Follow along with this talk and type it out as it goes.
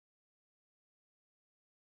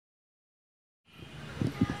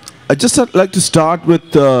I'd just like to start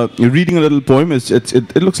with reading a little poem.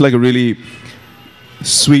 It looks like a really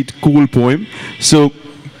sweet, cool poem. So,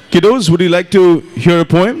 kiddos, would you like to hear a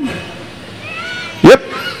poem? Yep.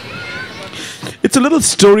 It's a little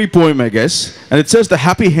story poem, I guess, and it says The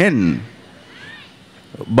Happy Hen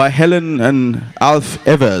by Helen and Alf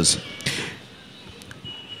Evers.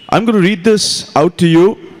 I'm going to read this out to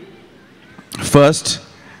you first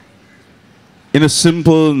in a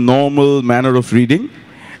simple, normal manner of reading,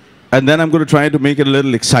 and then I'm going to try to make it a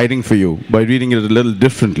little exciting for you by reading it a little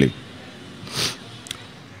differently.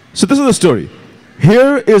 So this is the story.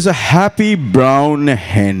 Here is a happy brown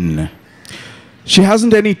hen. She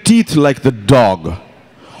hasn't any teeth like the dog,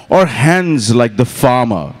 or hands like the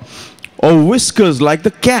farmer, or whiskers like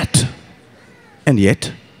the cat. And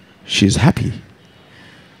yet, she's happy.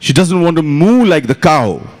 She doesn't want to moo like the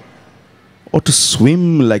cow, or to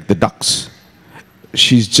swim like the ducks.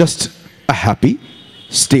 She's just a happy,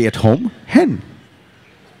 stay-at-home hen.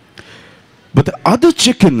 But the other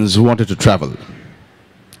chickens wanted to travel.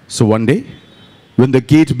 So one day, when the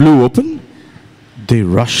gate blew open, they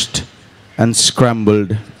rushed and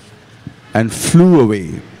scrambled and flew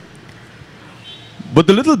away. But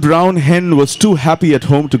the little brown hen was too happy at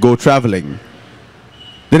home to go traveling.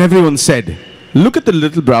 Then everyone said, "Look at the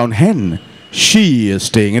little brown hen. She is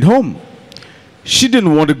staying at home. She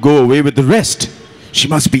didn't want to go away with the rest. She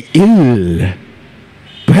must be ill.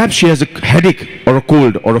 Perhaps she has a headache or a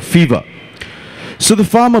cold or a fever." So the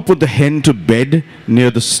farmer put the hen to bed near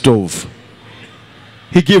the stove.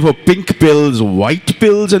 He gave her pink pills, white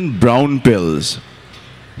pills, and brown pills.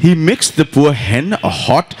 He mixed the poor hen a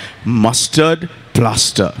hot mustard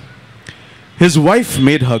plaster. His wife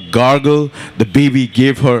made her gargle. The baby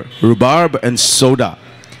gave her rhubarb and soda.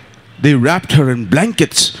 They wrapped her in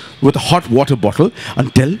blankets with a hot water bottle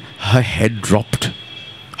until her head dropped.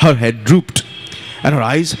 Her head drooped, and her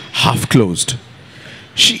eyes half closed.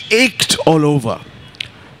 She ached all over.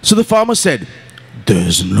 So the farmer said,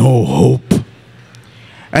 "There's no hope."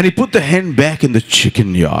 And he put the hen back in the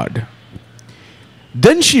chicken yard.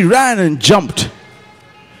 Then she ran and jumped.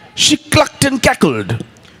 She clucked and cackled.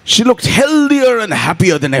 She looked healthier and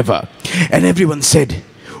happier than ever. And everyone said,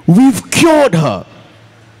 "We've cured her."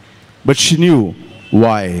 But she knew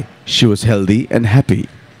why she was healthy and happy.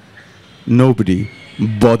 Nobody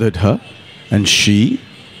bothered her, and she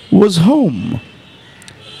was home.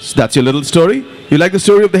 So that's your little story. You like the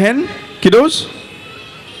story of the hen, kiddos?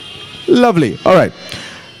 Lovely. All right.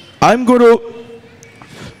 I'm going to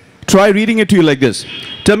try reading it to you like this.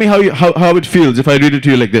 Tell me how it feels if I read it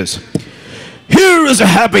to you like this. Here is a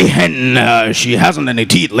happy hen. She hasn't any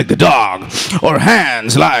teeth like the dog, or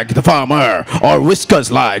hands like the farmer, or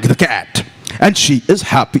whiskers like the cat. And she is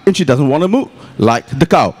happy, and she doesn't want to move like the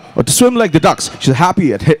cow, or to swim like the ducks. She's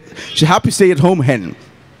happy stay-at-home hen.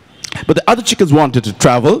 But the other chickens wanted to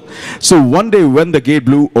travel. So one day when the gate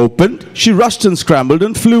blew open, she rushed and scrambled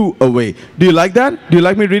and flew away. Do you like that? Do you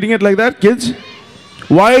like me reading it like that, kids?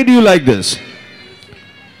 Why do you like this?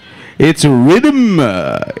 It's rhythm.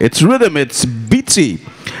 It's rhythm. It's beatsy.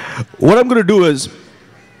 What I'm going to do is,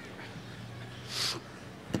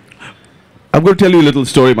 I'm going to tell you a little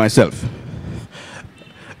story myself.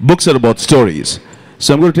 Books are about stories.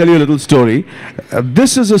 So I'm going to tell you a little story.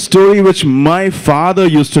 This is a story which my father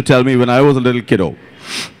used to tell me when I was a little kiddo.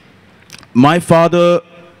 My father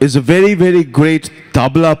is a very, very great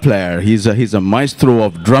tabla player. He's a maestro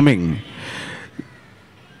of drumming.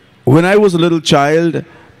 When I was a little child,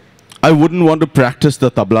 I wouldn't want to practice the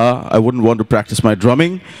tabla. I wouldn't want to practice my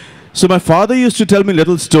drumming. So my father used to tell me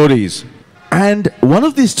little stories. And one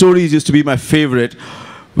of these stories used to be my favorite,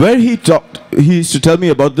 where he used to tell me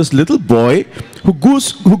about this little boy who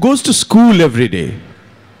goes to school every day.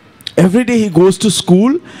 Every day he goes to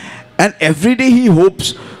school, and every day he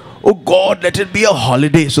hopes, "Oh God, let it be a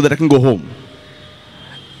holiday so that I can go home."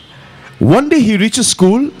 One day he reaches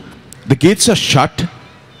school, the gates are shut,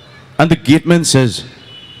 and the gateman says,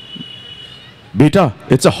 "Beta,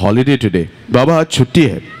 it's a holiday today. Baba, aaj chutti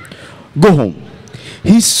hai. Go home."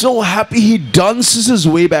 He's so happy, he dances his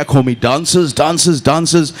way back home. He dances, dances,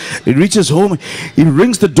 dances. He reaches home, he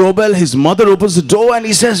rings the doorbell. His mother opens the door and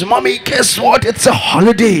he says, "Mommy, guess what? It's a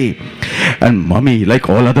holiday." And mommy, like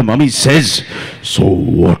all other mummies, says, "So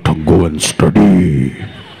what? Go and study."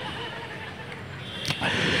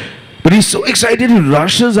 But he's so excited, he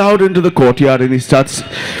rushes out into the courtyard and he starts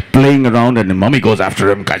playing around, and mommy goes after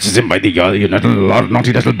him, catches him by the ear. "You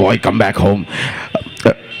naughty little boy, come back home."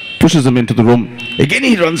 Pushes him into the room. Again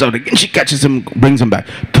he runs out. Again she catches him, brings him back.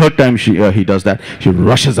 Third time he does that. She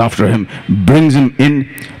rushes after him, brings him in,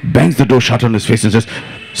 bangs the door shut on his face and says,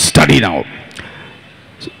 "Study now."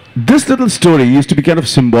 This little story used to be kind of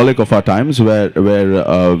symbolic of our times, where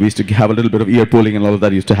we used to have a little bit of ear pulling and all of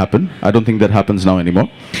that used to happen. I don't think that happens now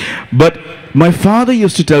anymore. But my father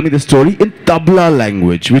used to tell me the story in tabla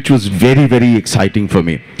language, which was very, very exciting for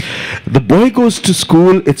me. The boy goes to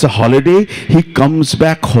school, it's a holiday, he comes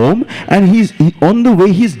back home, and on the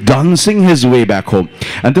way he's dancing his way back home.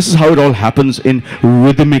 And this is how it all happens in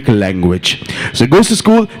rhythmic language. So he goes to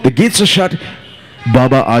school, the gates are shut,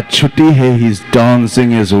 Baba aaj chutti hai, he's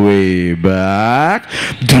dancing his way back.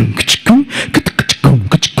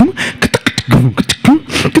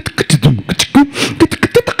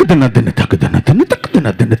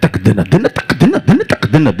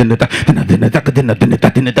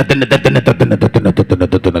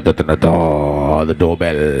 The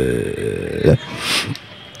doorbell.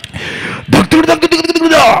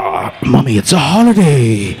 Mommy, it's a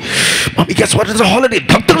holiday. Mommy, guess what? It's a holiday.